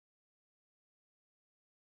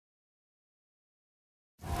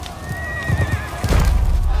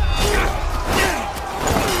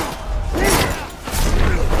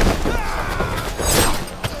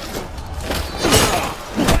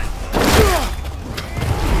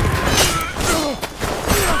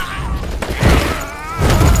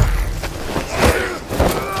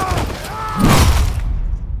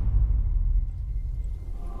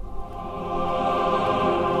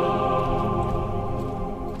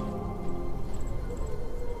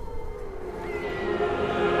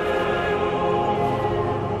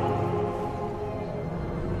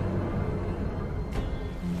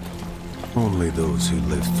Only those who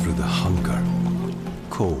lived through the hunger,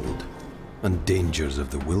 cold, and dangers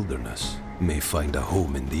of the wilderness may find a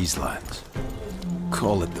home in these lands.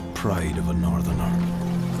 Call it the pride of a northerner.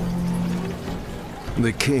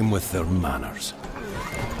 They came with their manners,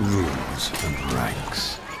 rules, and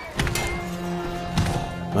ranks.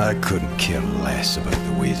 I couldn't care less about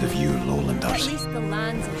the ways of you lowlanders. At least the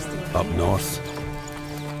lands are still Up north,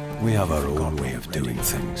 we have our own way of doing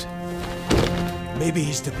things. Maybe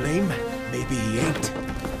he's to blame, maybe he ain't.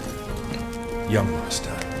 Young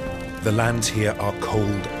master, the lands here are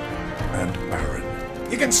cold and barren.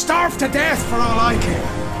 You can starve to death for all I care.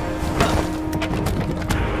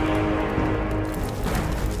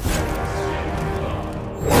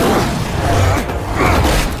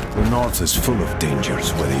 The north is full of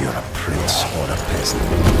dangers, whether you're a prince or a peasant.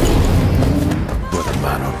 Whether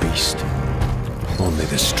man or beast, only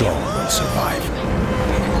the strong will survive.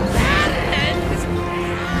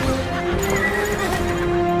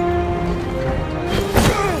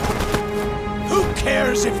 Who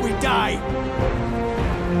cares if we die?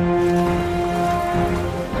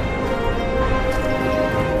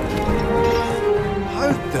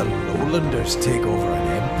 How'd the lowlanders take over an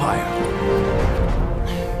empire?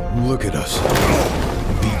 Look at us.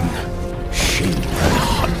 Beaten, shamed, and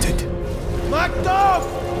hunted. Macduff!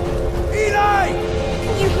 Eli!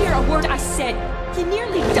 Can you hear a word I said? You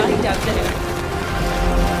nearly died out there.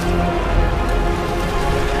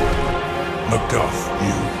 Macduff,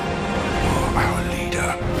 you